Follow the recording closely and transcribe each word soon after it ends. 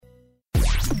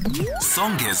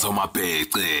Songezo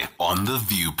Mapete on The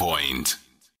Viewpoint.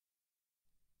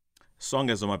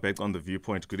 Songezo Mapete on The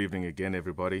Viewpoint. Good evening again,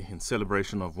 everybody. In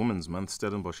celebration of Women's Month,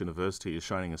 Stellenbosch University is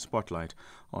shining a spotlight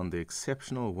on the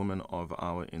exceptional women of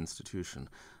our institution.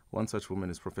 One such woman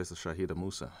is Professor Shaheeda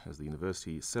Moosa, as the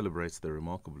university celebrates the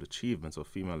remarkable achievements of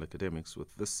female academics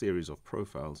with this series of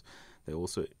profiles. They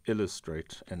also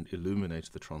illustrate and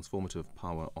illuminate the transformative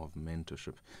power of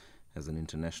mentorship. As an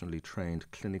internationally trained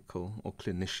clinical or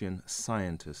clinician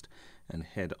scientist and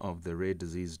head of the Rare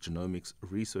Disease Genomics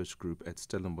Research Group at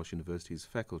Stellenbosch University's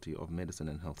Faculty of Medicine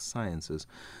and Health Sciences,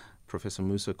 Professor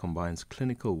Moosa combines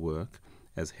clinical work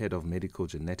as head of medical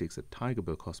genetics at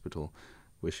Tygerbag Hospital,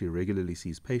 where she regularly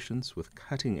sees patients, with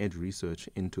cutting-edge research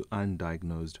into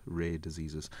undiagnosed rare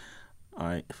diseases.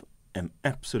 I am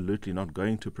absolutely not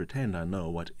going to pretend I know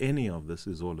what any of this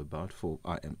is all about, for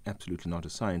I am absolutely not a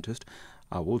scientist.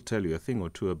 I will tell you a thing or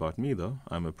two about me, though.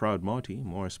 I'm a proud Marty,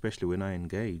 more especially when I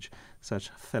engage such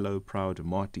fellow proud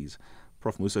Marties.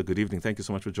 Prof. Moosa, good evening. Thank you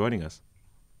so much for joining us.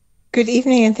 Good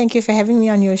evening, and thank you for having me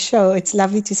on your show. It's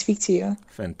lovely to speak to you.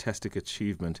 Fantastic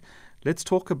achievement. Let's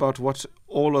talk about what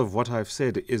all of what I've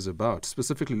said is about.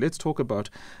 Specifically, let's talk about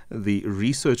the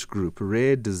research group,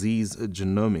 Rare Disease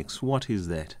Genomics. What is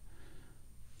that?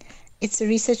 It's a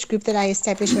research group that I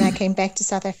established when I came back to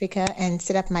South Africa and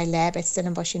set up my lab at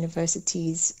Stellenbosch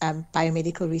University's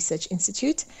Biomedical Research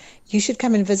Institute. You should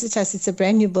come and visit us. It's a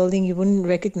brand new building. You wouldn't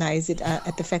recognize it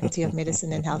at the Faculty of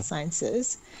Medicine and Health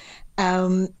Sciences.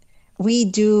 We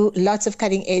do lots of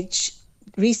cutting edge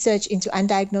research into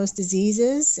undiagnosed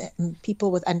diseases,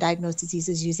 people with undiagnosed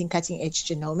diseases using cutting edge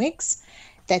genomics.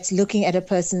 That's looking at a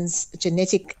person's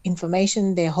genetic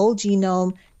information, their whole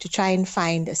genome, to try and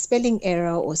find a spelling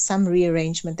error or some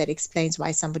rearrangement that explains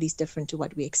why somebody's different to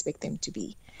what we expect them to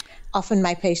be. Often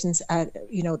my patients are,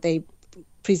 they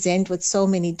present with so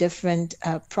many different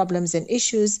problems and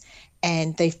issues,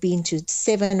 and they've been to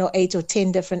 7 or 8 or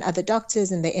 10 different other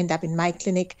doctors, and they end up in my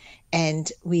clinic,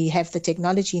 and we have the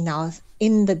technology now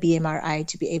in the BMRI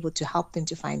to be able to help them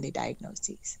to find their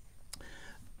diagnoses.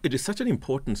 It is such an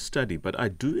important study, but I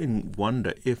do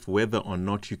wonder if whether or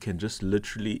not you can just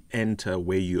literally enter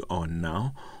where you are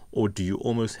now, or do you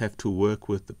almost have to work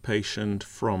with the patient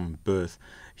from birth?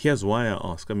 Here's why I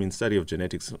ask. Study of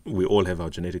genetics, we all have our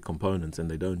genetic components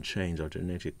and they don't change. Our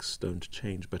genetics don't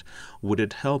change. But would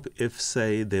it help if,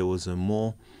 say, there was a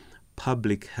more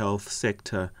public health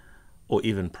sector or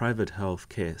even private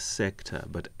healthcare sector,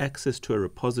 but access to a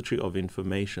repository of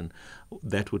information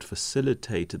that would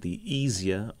facilitate the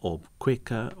easier or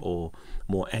quicker or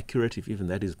more accurate, if even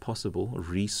that is possible,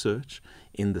 research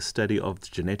in the study of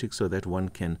genetics, so that one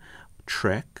can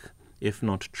track, if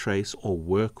not trace, or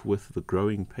work with the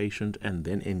growing patient and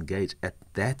then engage at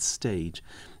that stage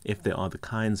if there are the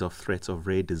kinds of threats of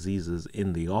rare diseases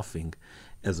in the offing,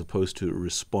 as opposed to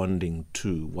responding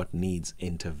to what needs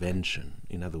intervention,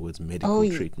 in other words, medical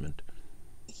treatment.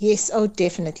 Yes,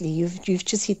 definitely. You've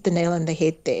just hit the nail on the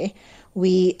head there.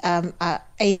 We are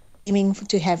aiming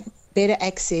to have better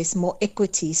access, more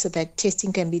equity, so that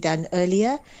testing can be done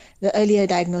earlier. The earlier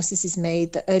diagnosis is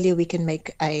made, the earlier we can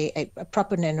make a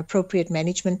proper and appropriate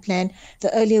management plan,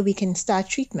 the earlier we can start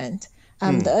treatment.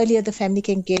 The earlier the family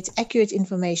can get accurate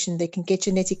information, they can get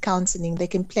genetic counseling, they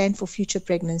can plan for future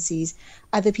pregnancies.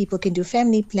 Other people can do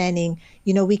family planning.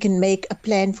 We can make a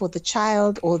plan for the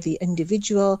child or the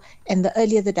individual, and the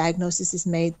earlier the diagnosis is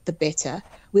made, the better.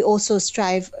 We also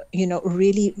strive,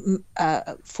 really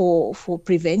for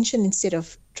prevention instead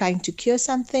of trying to cure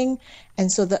something.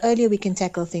 And so the earlier we can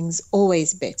tackle things,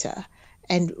 always better.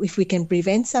 And if we can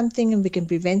prevent something, and we can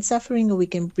prevent suffering, or we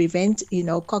can prevent,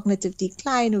 cognitive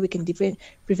decline, or we can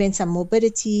prevent some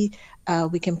morbidity,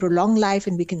 we can prolong life,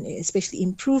 and we can especially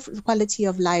improve the quality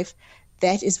of life.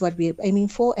 That is what we're aiming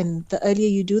for. And the earlier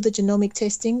you do the genomic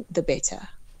testing, the better.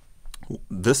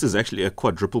 This is actually a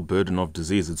quadruple burden of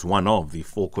disease. It's one of the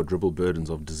 4 quadruple burdens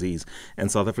of disease,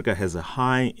 and South Africa has a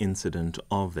high incident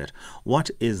of that. What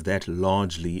is that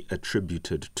largely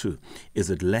attributed to? Is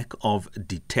it lack of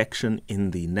detection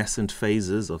in the nascent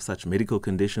phases of such medical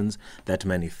conditions that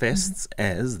manifests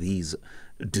as these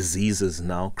diseases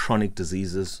now, chronic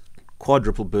diseases,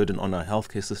 quadruple burden on our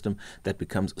healthcare system that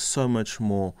becomes so much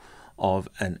more of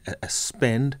a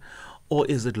spend? Or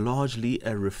is it largely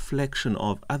a reflection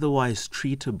of otherwise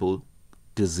treatable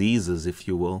diseases, if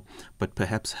you will, but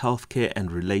perhaps healthcare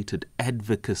and related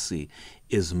advocacy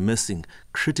is missing,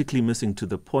 critically missing, to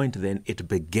the point then it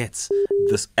begets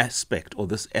this aspect or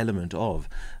this element of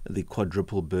the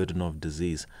quadruple burden of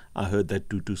disease? I heard that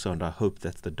doo-doo sound. I hope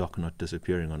that's the doc not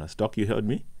disappearing on us. Doc, you heard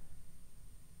me?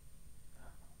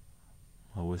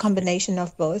 Combination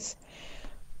of both.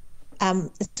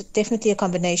 It's definitely a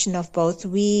combination of both.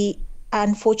 We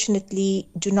unfortunately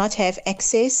do not have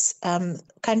access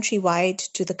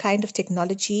countrywide to the kind of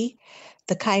technology,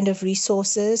 the kind of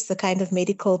resources, the kind of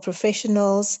medical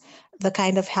professionals, the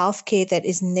kind of healthcare that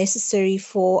is necessary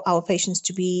for our patients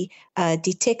to be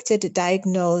detected,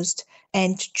 diagnosed,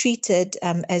 and treated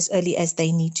as early as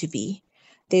they need to be.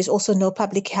 There's also no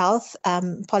public health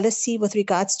policy with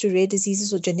regards to rare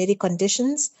diseases or genetic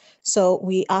conditions. So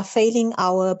we are failing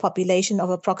our population of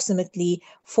approximately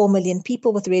 4 million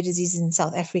people with rare diseases in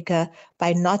South Africa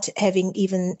by not having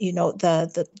even,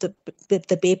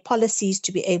 the bare policies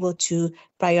to be able to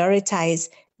prioritize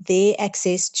their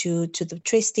access to the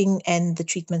testing and the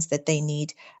treatments that they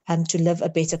need to live a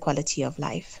better quality of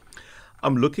life.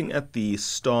 I'm looking at the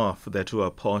staff that are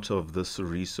part of this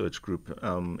research group,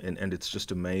 and it's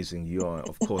just amazing. You are,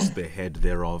 of course, the head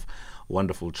thereof.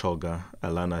 Wonderful Choga,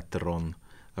 Alana Teron,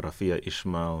 Rafia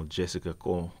Ishmael, Jessica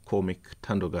Komik,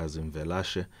 Tandogazi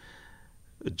Mvelashe,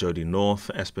 Jody North,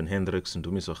 Aspen Hendricks,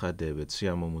 Ndumiso David,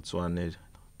 Siamo Mutswane,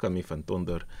 Kami van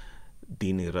Tonder,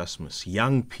 Dini Rasmus.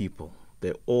 Young people,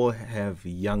 they all have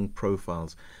young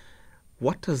profiles.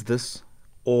 What does this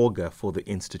augur for the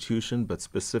institution, but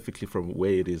specifically from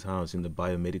where it is housed in the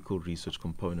biomedical research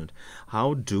component?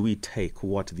 How do we take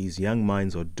what these young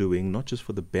minds are doing, not just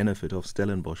for the benefit of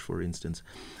Stellenbosch, for instance,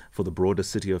 for the broader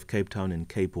city of Cape Town and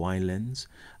Cape Winelands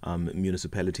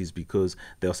municipalities, because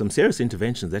there are some serious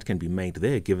interventions that can be made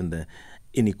there given the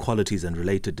inequalities and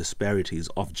related disparities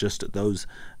of just those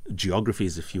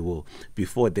geographies, if you will,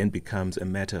 before it then becomes a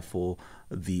matter for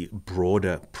the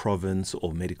broader province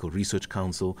or medical research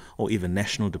council or even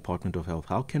National Department of Health.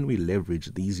 How can we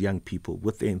leverage these young people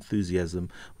with their enthusiasm,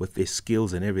 with their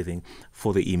skills and everything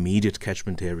for the immediate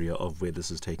catchment area of where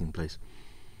this is taking place?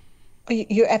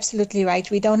 You're absolutely right.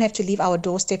 We don't have to leave our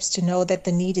doorsteps to know that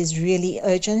the need is really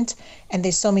urgent. And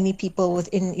there's so many people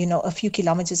within, a few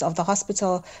kilometers of the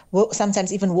hospital,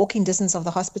 sometimes even walking distance of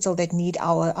the hospital, that need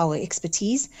our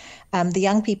expertise. The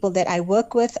young people that I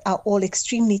work with are all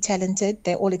extremely talented.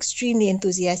 They're all extremely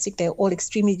enthusiastic. They're all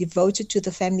extremely devoted to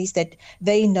the families that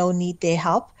they know need their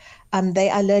help. They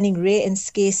are learning rare and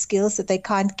scarce skills that they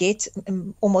can't get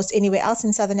almost anywhere else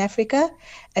in Southern Africa.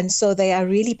 And so they are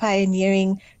really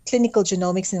pioneering clinical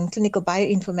genomics and clinical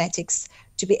bioinformatics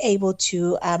to be able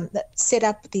to set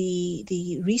up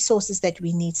the resources that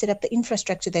we need, set up the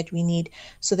infrastructure that we need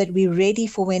so that we're ready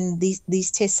for when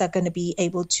these tests are going to be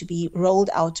able to be rolled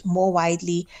out more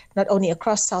widely, not only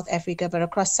across South Africa, but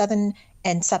across Southern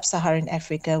and Sub-Saharan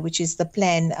Africa, which is the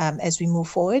plan as we move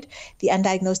forward. The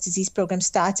Undiagnosed Disease Program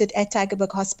started at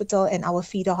Tygerbag Hospital and our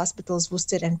feeder hospitals,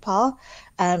 Worcester and Paarl,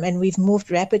 and we've moved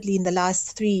rapidly in the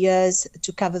last 3 years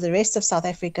to cover the rest of South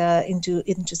Africa into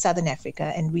Southern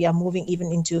Africa, and we are moving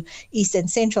even into East and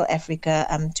Central Africa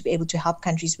to be able to help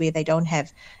countries where they don't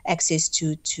have access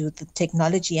to the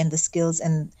technology and the skills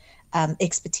and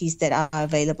expertise that are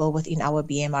available within our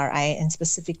BMRI and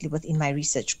specifically within my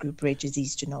research group, Rare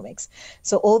Disease Genomics.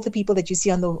 So all the people that you see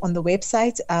on the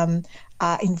website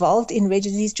are involved in rare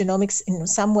disease genomics in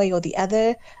some way or the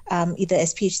other, either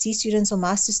as PhD students or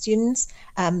master students.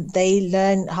 They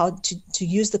learn how to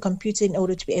use the computer in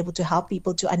order to be able to help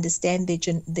people to understand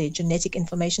their genetic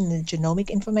information and genomic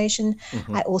information.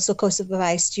 Mm-hmm. I also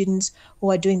co-supervise students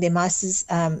who are doing their Masters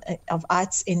of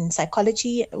Arts in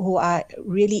Psychology, who are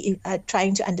really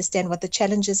trying to understand what the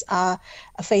challenges are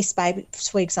faced by,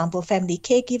 for example, family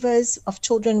caregivers of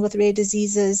children with rare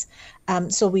diseases.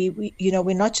 So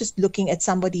we're not just looking at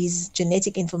somebody's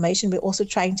genetic information. We're also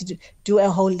trying to do a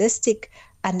holistic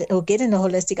or get in a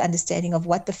holistic understanding of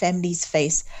what the families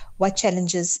face, what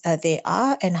challenges there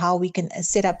are, and how we can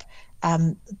set up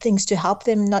things to help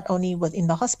them not only within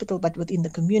the hospital but within the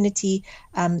community,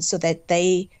 so that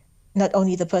they, not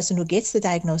only the person who gets the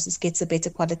diagnosis gets a better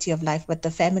quality of life, but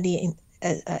the family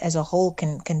as a whole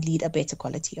can lead a better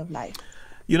quality of life.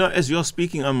 You know, as you're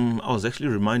speaking, I was actually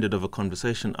reminded of a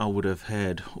conversation I would have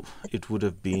had. It would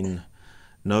have been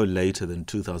no later than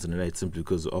 2008, simply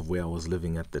because of where I was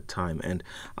living at the time. And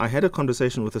I had a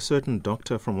conversation with a certain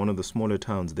doctor from one of the smaller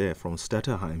towns there, from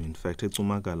Stutterheim, in fact. It's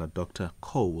Umagala, Dr.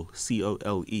 Cole,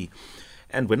 C-O-L-E.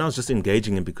 And when I was just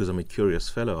engaging him, because I'm a curious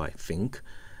fellow, I think,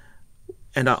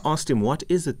 and I asked him, what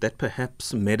is it that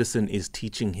perhaps medicine is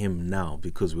teaching him now,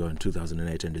 because we're in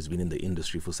 2008 and he's been in the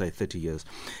industry for, say, 30 years.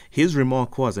 His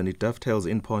remark was, and it dovetails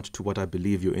in part to what I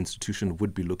believe your institution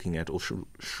would be looking at, or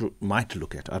might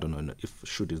look at, I don't know if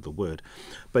should is the word,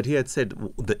 but he had said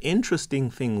the interesting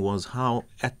thing was how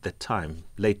at the time,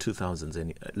 late 2000s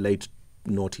and late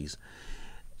noughties,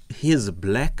 his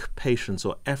black patients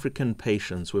or African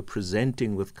patients were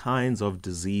presenting with kinds of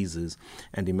diseases,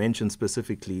 and he mentioned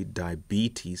specifically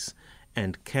diabetes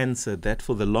and cancer that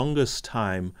for the longest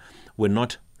time were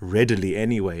not readily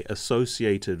anyway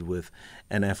associated with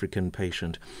an African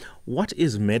patient. What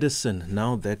is medicine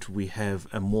now that we have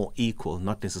a more equal,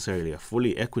 not necessarily a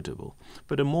fully equitable,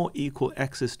 but a more equal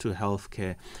access to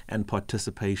healthcare and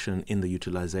participation in the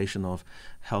utilization of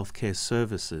healthcare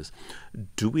services?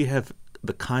 Do we have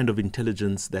the kind of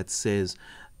intelligence that says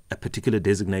a particular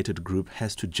designated group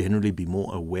has to generally be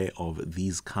more aware of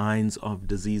these kinds of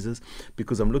diseases?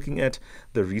 Because I'm looking at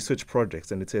the research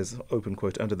projects, and it says, open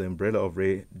quote, under the umbrella of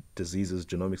rare diseases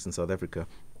genomics in South Africa,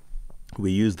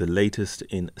 we use the latest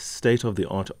in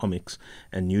state-of-the-art omics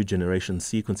and new generation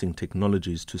sequencing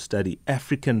technologies to study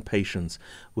African patients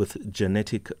with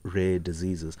genetic rare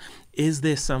diseases. Is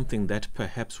there something that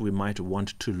perhaps we might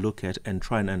want to look at and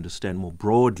try and understand more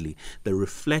broadly the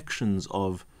reflections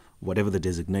of whatever the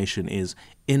designation is,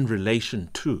 in relation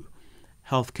to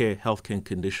healthcare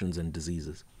conditions and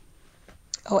diseases?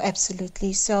 Oh,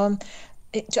 absolutely. So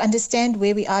to understand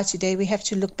where we are today, we have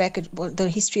to look back at the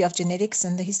history of genetics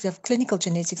and the history of clinical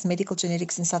genetics, medical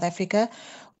genetics in South Africa.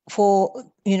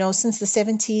 Since the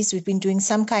 70s, we've been doing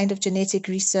some kind of genetic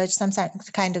research, some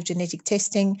kind of genetic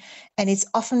testing, and it's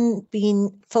often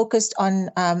been focused on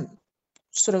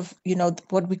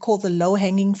what we call the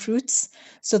low-hanging fruits.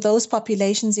 So those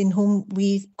populations in whom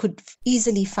we could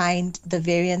easily find the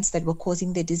variants that were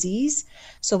causing their disease.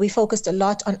 So we focused a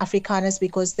lot on Afrikaners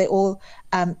because they all,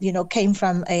 came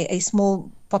from a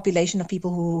small population of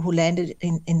people who landed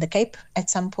in the Cape at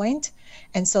some point.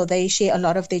 And so they share a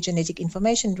lot of their genetic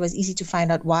information. It was easy to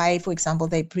find out why, for example,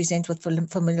 they present with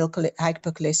familial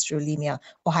hypercholesterolemia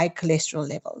or high cholesterol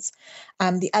levels.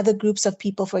 The other groups of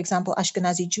people, for example,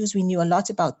 Ashkenazi Jews, we knew a lot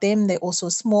about them. They're also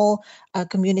a small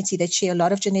community that share a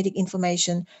lot of genetic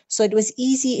information. So it was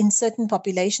easy in certain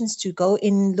populations to go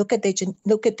in, look at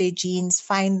their genes,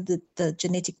 find the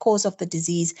genetic cause of the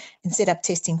disease, and set up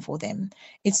testing for them.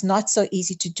 It's not so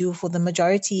easy to do for the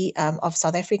majority of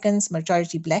South Africans,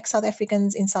 majority Black South Africans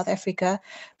in South Africa,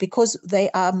 because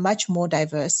they are much more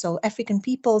diverse. So African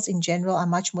peoples in general are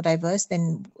much more diverse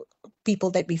than people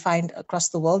that we find across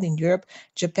the world in Europe,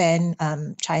 Japan,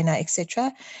 China,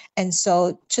 etc. And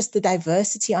so just the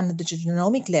diversity on the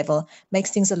genomic level makes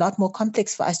things a lot more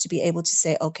complex for us to be able to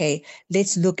say, okay,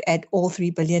 let's look at all 3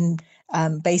 billion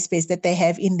base pairs that they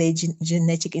have in their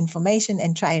genetic information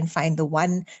and try and find the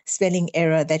one spelling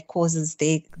error that causes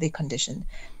their condition.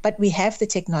 But we have the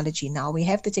technology now. We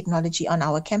have the technology on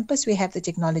our campus. We have the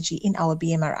technology in our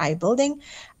BMRI building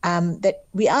that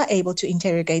we are able to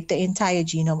interrogate the entire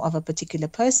genome of a particular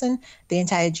person, the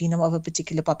entire genome of a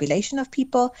particular population of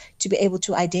people, to be able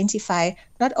to identify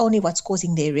not only what's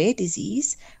causing their rare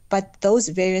disease, but those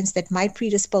variants that might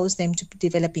predispose them to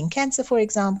developing cancer, for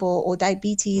example, or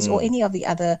diabetes, or any of the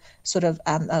other sort of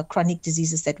chronic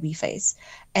diseases that we face.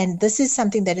 And this is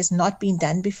something that has not been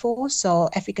done before. So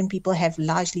African people have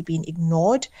largely been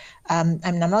ignored. And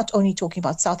I'm not only talking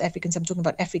about South Africans, I'm talking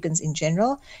about Africans in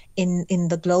general. In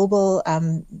the global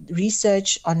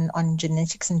research on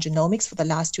genetics and genomics for the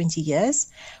last 20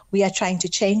 years, we are trying to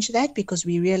change that because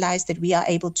we realize that we are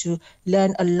able to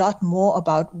learn a lot more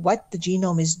about what the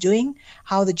genome is doing,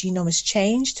 how the genome is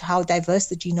changed, how diverse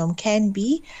the genome can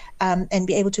be, and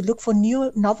be able to look for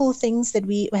new, novel things that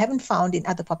we haven't found in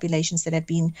other populations that have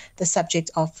been the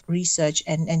subject of research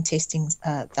and testing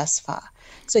thus far.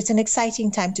 So it's an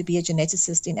exciting time to be a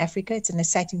geneticist in Africa. It's an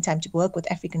exciting time to work with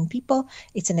African people.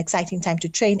 It's an exciting time to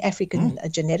train African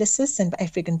geneticists and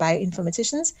African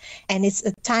bioinformaticians. And it's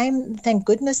a time, thank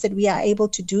goodness, that we are able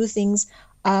to do things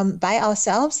by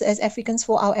ourselves as Africans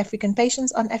for our African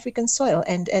patients on African soil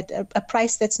and at a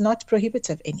price that's not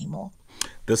prohibitive anymore.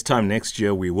 This time next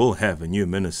year, we will have a new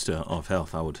Minister of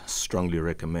Health. I would strongly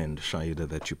recommend, Shaheeda,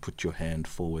 that you put your hand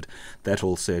forward. That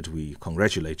all said, we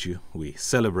congratulate you, we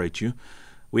celebrate you,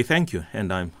 we thank you,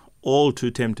 and I'm all too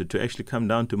tempted to actually come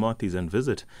down to Marthy's and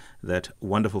visit that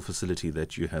wonderful facility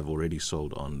that you have already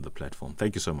sold on the platform.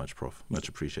 Thank you so much, Prof. Much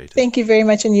appreciated. Thank you very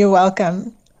much, and you're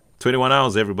welcome. 21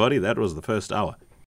 hours, everybody. That was the first hour.